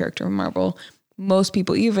love the character of marble. Most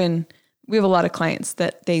people, we have a lot of clients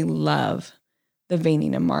that they love the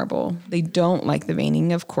veining of marble. They don't like the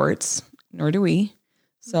veining of quartz, nor do we.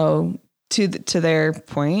 So to their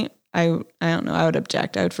point, I don't know. I would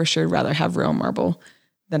object. I would for sure rather have real marble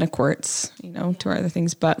than a quartz, to our other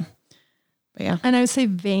things. But yeah. And I would say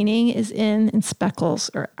veining is in and speckles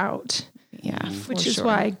are out. Yeah. Which is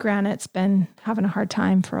why granite's been having a hard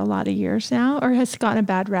time for a lot of years now, or has gotten a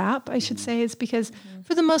bad rap, I should say. It's because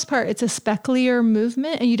for the most part, it's a specklier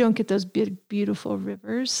movement and you don't get those big, beautiful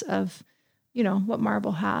rivers of, what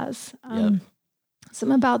marble has.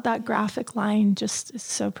 Something about that graphic line just is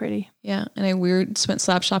so pretty. Yeah. And we went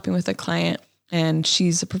slab shopping with a client and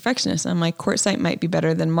she's a perfectionist. I'm like, quartzite might be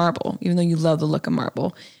better than marble, even though you love the look of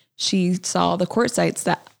marble. She saw the quartzites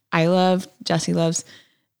that I love, Jesse loves,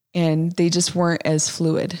 and they just weren't as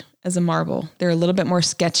fluid as a marble. They're a little bit more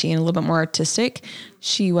sketchy and a little bit more artistic.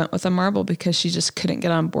 She went with a marble because she just couldn't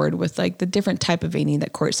get on board with like the different type of veining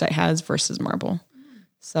that quartzite has versus marble.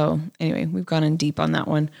 So anyway, we've gone in deep on that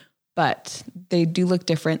one. But they do look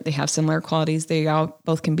different. They have similar qualities. They all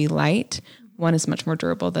both can be light. One is much more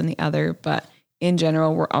durable than the other. But in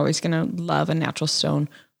general, we're always going to love a natural stone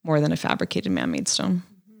more than a fabricated man-made stone.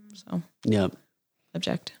 So, yep.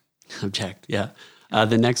 Object. Yeah.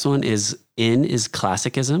 The next one is in is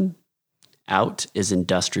classicism. Out is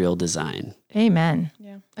industrial design. Amen.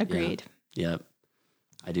 Yeah. Agreed. Yeah. Yep.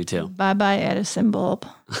 I do too. Bye-bye Edison bulb.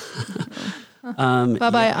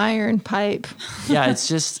 Bye-bye iron pipe. Yeah, it's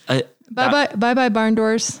just... bye-bye barn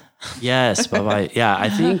doors. Yes, bye-bye. Yeah,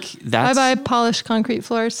 I think that's... Bye-bye polished concrete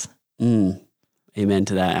floors. Amen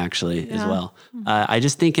to that, actually, as well. I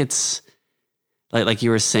just think it's... Like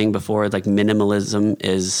you were saying before, like minimalism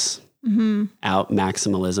is out,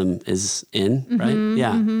 maximalism is in, right?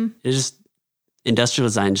 Yeah. It's just industrial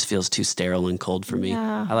design just feels too sterile and cold for me.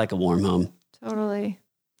 Yeah. I like a warm home. Totally.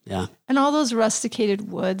 Yeah. And all those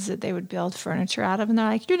rusticated woods that they would build furniture out of. And they're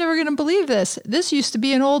like, you're never going to believe this. This used to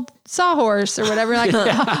be an old sawhorse or whatever. Like,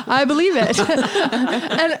 I believe it.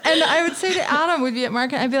 and I would say to Adam, we'd be at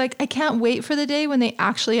market, I'd be like, I can't wait for the day when they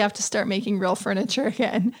actually have to start making real furniture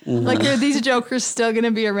again. Like, are these jokers still going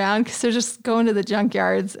to be around? Because they're just going to the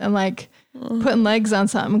junkyards and like putting legs on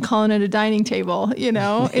something and calling it a dining table, in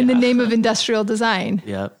the name of industrial design.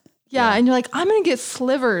 Yep. Yeah, and you're like, I'm gonna get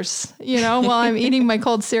slivers, while I'm eating my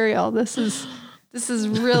cold cereal. This is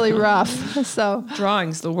really rough. So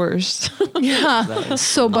Drawing's the worst. yeah,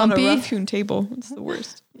 so On a bumpy. rough hewn table, it's the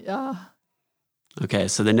worst. Yeah. Okay.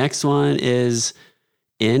 So the next one is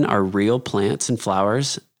in are real plants and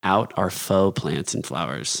flowers, out are faux plants and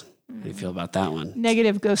flowers. How do you feel about that one?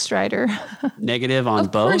 Negative Ghost Rider. Negative on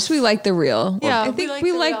Of both? course, we like the real. Yeah, I think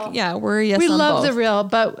we we like like. the real. Yeah, we're a yes. We on love both. the real,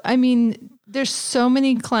 but I mean, there's so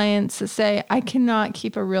many clients that say, I cannot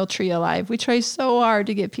keep a real tree alive. We try so hard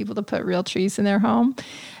to get people to put real trees in their home.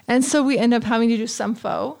 And so we end up having to do some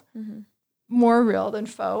faux, more real than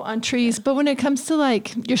faux on trees. But when it comes to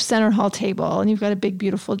like your center hall table and you've got a big,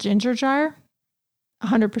 beautiful ginger jar,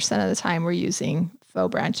 100% of the time we're using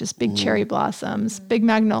faux branches, big cherry blossoms, big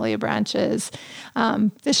magnolia branches,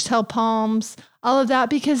 fishtail palms, all of that,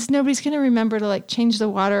 because nobody's going to remember to like change the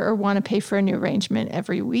water or want to pay for a new arrangement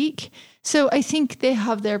every week. So I think they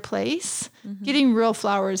have their place. Getting real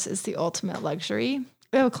flowers is the ultimate luxury.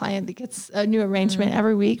 We have a client that gets a new arrangement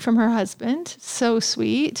every week from her husband. So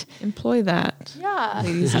sweet. Employ that. Yeah.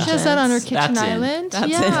 Ladies She and has that on her gents. kitchen That's in. island. That's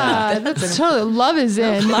in. yeah. That's totally, love is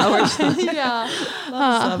in. Flowers. yeah.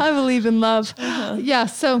 I believe in love. Yeah.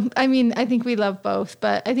 So, I mean, I think we love both,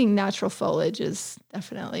 but I think natural foliage is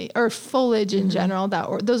definitely, or foliage in general,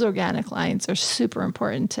 those organic lines are super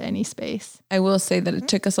important to any space. I will say that it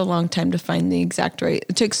took us a long time to find the exact right.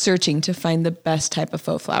 It took searching to find the best type of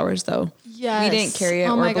faux flowers, though. Yes. We didn't carry it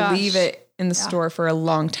Oh or my believe gosh. it in the store for a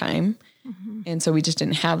long time. And so we just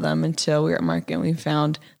didn't have them until we were at market and we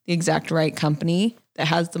found the exact right company that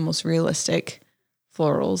has the most realistic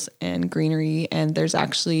florals and greenery. And there's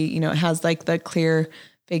actually, it has like the clear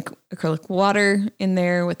fake acrylic water in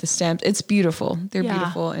there with the stems. It's beautiful. They're Yeah.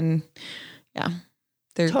 beautiful. And yeah,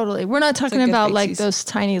 they're Totally. We're not talking good about fake like season. those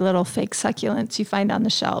tiny little fake succulents you find on the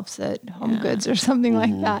shelves at Home Goods or something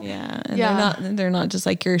like that. Yeah. And Yeah. they're not just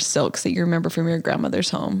like your silks that you remember from your grandmother's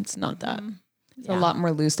home. It's not that. It's a lot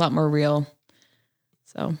more loose, a lot more real.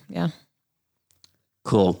 So yeah.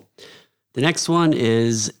 Cool. The next one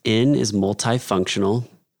is in is multifunctional,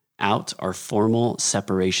 out are formal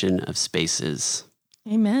separation of spaces.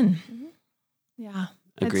 Amen. Yeah.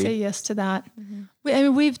 Agreed. I'd say yes to that.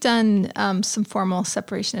 We've done some formal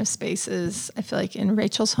separation of spaces. I feel like in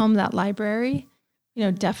Rachel's home, that library,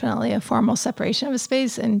 definitely a formal separation of a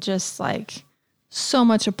space and just like so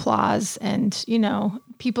much applause. And,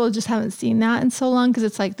 people just haven't seen that in so long because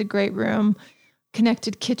it's like the great room,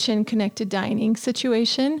 connected kitchen, connected dining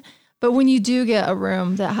situation. But when you do get a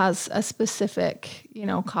room that has a specific,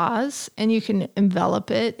 cause and you can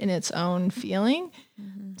envelop it in its own feeling,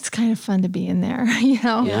 it's kind of fun to be in there,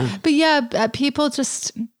 Yeah. But yeah, people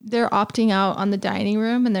just, they're opting out on the dining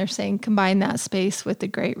room and they're saying, combine that space with the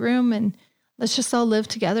great room and let's just all live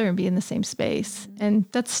together and be in the same space. And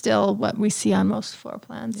that's still what we see on most floor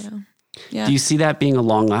plans. Yeah. Do you see that being a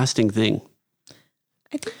long lasting thing?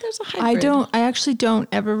 I think there's a hybrid. I actually don't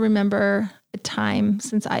ever remember a time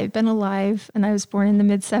since I've been alive and I was born in the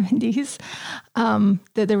mid 70s,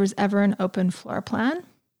 that there was ever an open floor plan.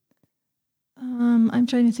 I'm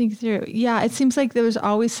trying to think through. Yeah, it seems like there was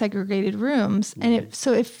always segregated rooms, and it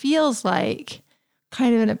feels like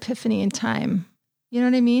kind of an epiphany in time. You know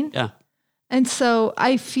what I mean? Yeah. And so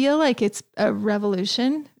I feel like it's a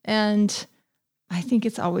revolution, and I think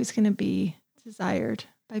it's always going to be desired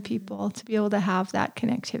by people to be able to have that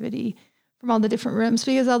connectivity from all the different rooms,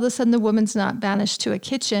 because all of a sudden the woman's not banished to a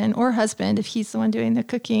kitchen, or husband, if he's the one doing the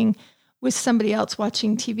cooking, with somebody else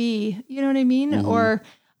watching TV. You know what I mean? Or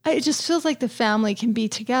it just feels like the family can be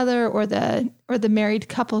together, or the married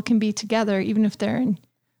couple can be together, even if they're in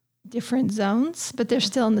different zones, but they're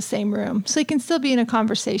still in the same room. So they can still be in a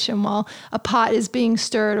conversation while a pot is being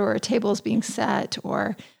stirred or a table is being set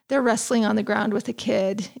or they're wrestling on the ground with a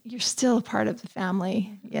kid. You're still a part of the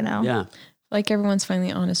family, Yeah. Like everyone's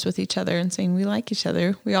finally honest with each other and saying we like each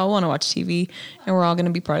other. We all want to watch TV and we're all going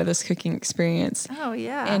to be part of this cooking experience. Oh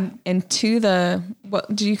yeah. And to the, what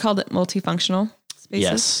did you call it? Multifunctional spaces?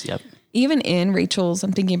 Yes. Yep. Even in Rachel's,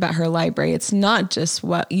 I'm thinking about her library. It's not just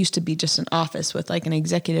what used to be just an office with like an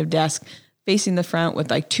executive desk. facing the front with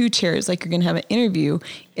like 2 chairs, like you're going to have an interview,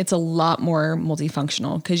 it's a lot more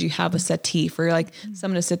multifunctional because you have a settee for like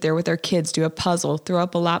someone to sit there with their kids, do a puzzle, throw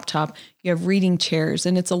up a laptop. You have reading chairs,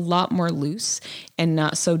 and it's a lot more loose and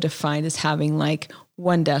not so defined as having like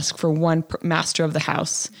one desk for one master of the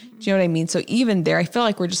house. Do you know what I mean? So even there, I feel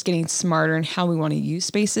like we're just getting smarter in how we want to use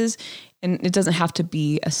spaces. And it doesn't have to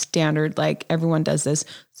be a standard, like everyone does this.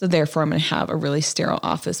 So therefore I'm going to have a really sterile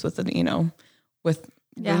office with with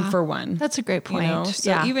room for one. That's a great point.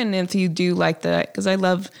 So even if you do like because I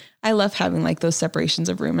love having like those separations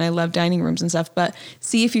of room, and I love dining rooms and stuff, but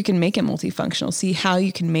see if you can make it multifunctional, see how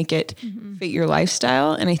you can make it fit your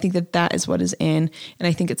lifestyle. And I think that is what is in, and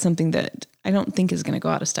I think it's something that I don't think is going to go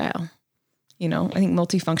out of style. I think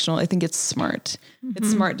multifunctional, I think it's smart.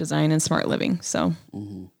 It's smart design and smart living. So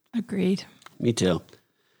agreed. Me too.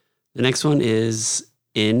 The next one is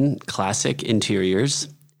in classic interiors,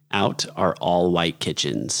 out are all white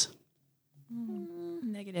kitchens.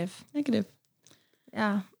 Negative.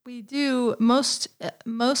 Yeah. We do. Most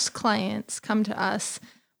clients come to us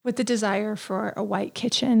with the desire for a white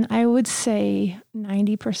kitchen. I would say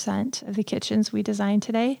 90% of the kitchens we design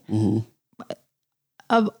today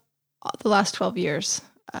of the last 12 years,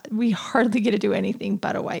 we hardly get to do anything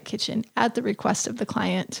but a white kitchen at the request of the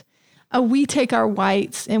client. We take our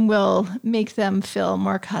whites and we'll make them feel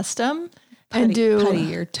more custom and do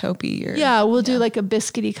putty or taupey or we'll do like a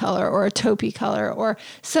biscuity color or a taupey color or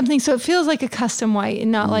something, so it feels like a custom white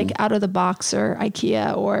and not like out of the box or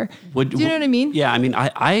IKEA or do you know what I mean? Yeah, I mean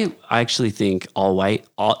I actually think all white,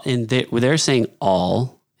 and they're saying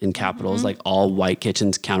all in capitals, like all white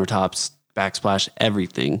kitchens, countertops, backsplash,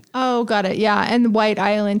 everything. Oh, got it. Yeah, and the white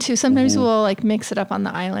island too. Sometimes we'll like mix it up on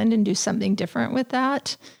the island and do something different with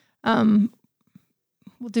that.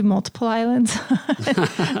 We'll do multiple islands.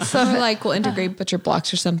 So like we'll integrate butcher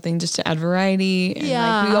blocks or something just to add variety.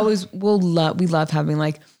 And like we love having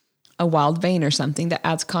like a wild vein or something that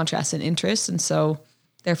adds contrast and interest. And so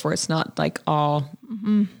therefore it's not like all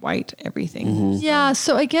white everything. Yeah.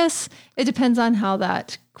 So I guess it depends on how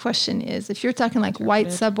that question is. If you're talking like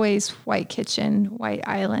white subways, white kitchen, white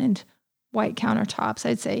island, white countertops,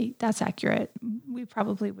 I'd say that's accurate. We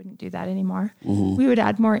probably wouldn't do that anymore. We would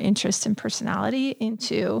add more interest and personality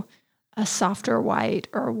into a softer white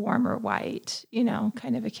or a warmer white,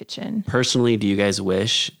 kind of a kitchen. Personally, do you guys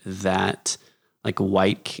wish that like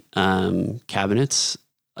white cabinets,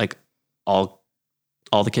 like all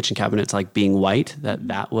the kitchen cabinets like being white,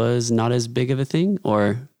 that was not as big of a thing?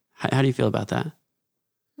 Or how do you feel about that?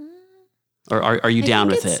 Or are you down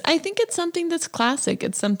with it? I think it's something that's classic.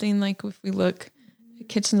 It's something like if we look at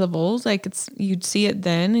kitchens of old, like you'd see it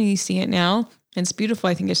then and you see it now. And it's beautiful.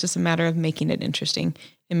 I think it's just a matter of making it interesting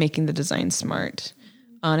and making the design smart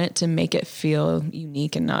on it to make it feel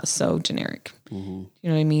unique and not so generic. You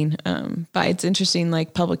know what I mean? But it's interesting,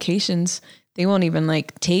 like publications, they won't even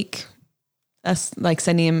like take us like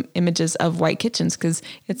sending images of white kitchens because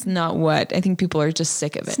it's not what I think people are just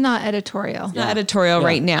sick of it. It's not editorial. It's not editorial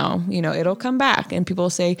right now. It'll come back and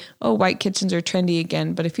people say, oh, white kitchens are trendy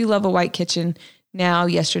again. But if you love a white kitchen now,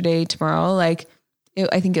 yesterday, tomorrow, I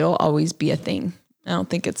think it'll always be a thing. I don't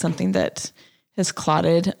think it's something that has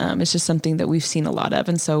clotted. It's just something that we've seen a lot of.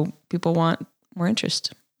 And so people want more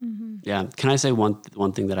interest. Yeah. Can I say one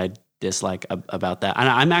thing that I dislike about that? And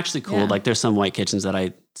I'm actually cool. Like there's some white kitchens that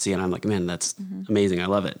I see and I'm like, man, that's amazing. I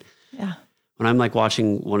love it. Yeah. When I'm like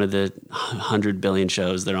watching one of the 100 billion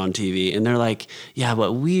shows that are on TV and they're like, yeah,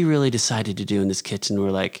 what we really decided to do in this kitchen were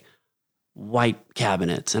like white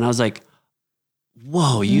cabinets. And I was like,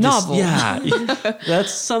 whoa, Novel.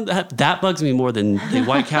 that's that bugs me more than the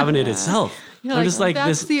white cabinet itself. I'm just like,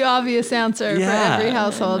 that's the obvious answer for every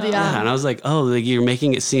household. Yeah. And I was like, oh, like you're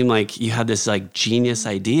making it seem like you had this like genius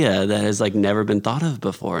idea that has like never been thought of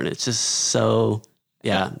before. And it's just so, it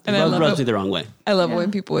rubs me the wrong way. I love when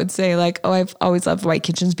people would say like, oh, I've always loved white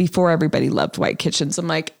kitchens before everybody loved white kitchens. I'm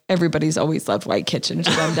like, everybody's always loved white kitchens.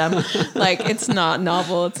 I'm dumb. Like it's not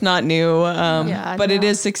novel. It's not new. But it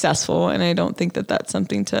is successful. And I don't think that that's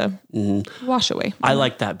something to wash away. I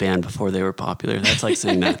liked that band before they were popular. That's like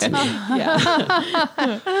saying that to me.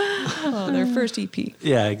 Well, their first EP.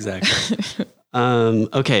 Yeah, exactly.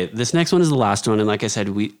 Okay, this next one is the last one. And like I said,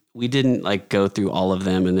 we didn't like go through all of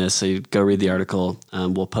them in this. So you go read the article.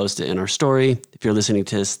 We'll post it in our story if you're listening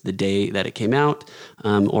to this the day that it came out,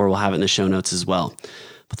 or we'll have it in the show notes as well.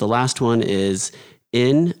 But the last one is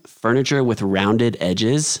in furniture with rounded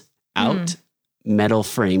edges, out metal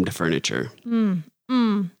framed furniture.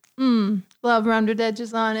 Love rounded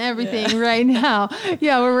edges on everything right now.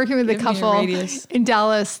 Yeah, we're working with a couple in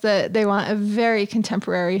Dallas that they want a very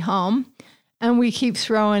contemporary home. and we keep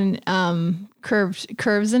throwing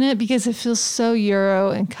curves in it because it feels so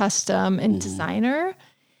Euro and custom and designer.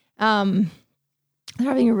 They're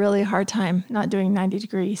having a really hard time not doing 90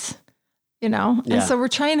 degrees, you know? Yeah. And so we're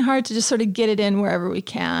trying hard to just sort of get it in wherever we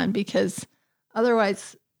can, because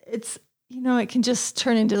otherwise it's, you know, it can just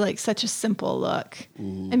turn into like such a simple look.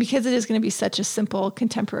 And because it is going to be such a simple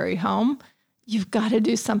contemporary home, you've got to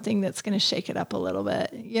do something that's going to shake it up a little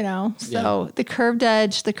bit, you know? So the curved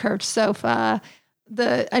edge, the curved sofa,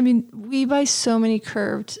 we buy so many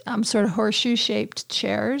curved, sort of horseshoe shaped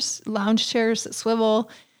chairs, lounge chairs that swivel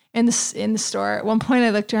in the store. At one point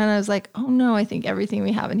I looked around and I was like, oh no, I think everything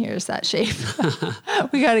we have in here is that shape.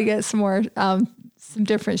 We got to get some more, some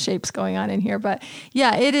different shapes going on in here. But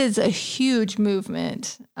yeah, it is a huge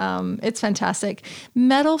movement. It's fantastic.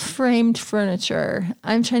 Metal framed furniture.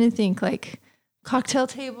 I'm trying to think like cocktail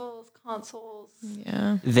tables, consoles.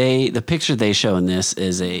 Yeah. The picture they show in this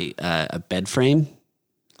is a bed frame,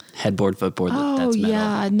 headboard, footboard. That's metal.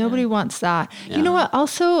 Yeah. Nobody wants that. Yeah. You know what?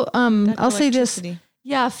 Also, I'll say this.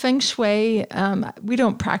 Yeah. Feng Shui. We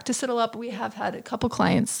don't practice it a lot, but we have had a couple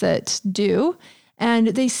clients that do. And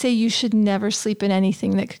they say you should never sleep in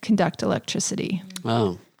anything that could conduct electricity.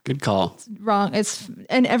 Oh, good call. It's wrong.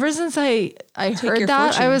 And ever since I heard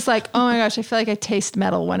that, I was like, oh my gosh, I feel like I taste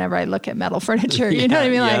metal whenever I look at metal furniture. You know what I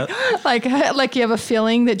mean? Like you have a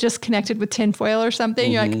feeling that just connected with tinfoil or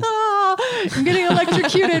something. You're like, I'm getting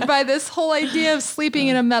electrocuted by this whole idea of sleeping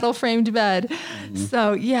in a metal framed bed.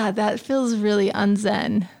 So yeah, that feels really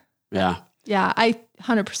unzen. Yeah. Yeah, I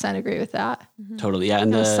 100% agree with that. Totally. Yeah.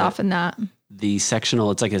 And soften that. The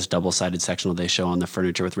sectional, it's like this double-sided sectional they show on the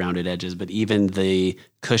furniture with rounded edges, but even the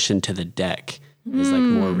cushion to the deck is like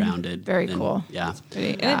more rounded. Very cool. Yeah.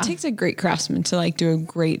 And it takes a great craftsman to like do a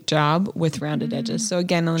great job with rounded edges. So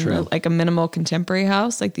again, on like a minimal contemporary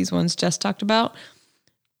house, like these ones Jess talked about,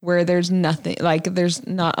 where there's nothing, like there's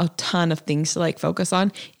not a ton of things to like focus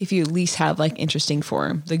on. If you at least have like interesting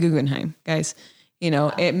form, the Guggenheim, guys, you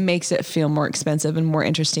know, it makes it feel more expensive and more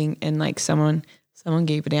interesting. And like someone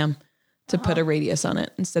gave a damn to put a radius on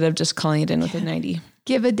it instead of just calling it in with a 90.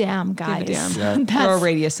 Give a damn, guys. Give a damn. Throw a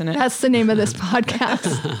radius in it. That's the name of this podcast.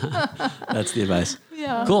 That's the advice.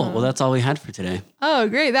 Yeah. Cool. Well, that's all we had for today. Oh,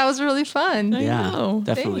 great. That was really fun. Yeah, know.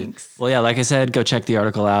 definitely. Thanks. Well, yeah, like I said, go check the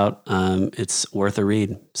article out. It's worth a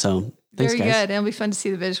read. So thanks, Very guys. good. And it'll be fun to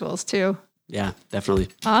see the visuals too. Yeah, definitely.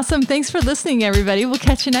 Awesome. Thanks for listening, everybody. We'll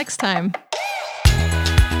catch you next time.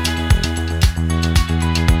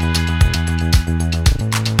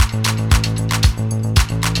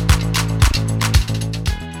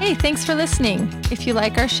 Hey, thanks for listening. If you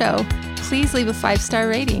like our show, please leave a 5-star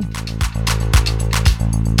rating.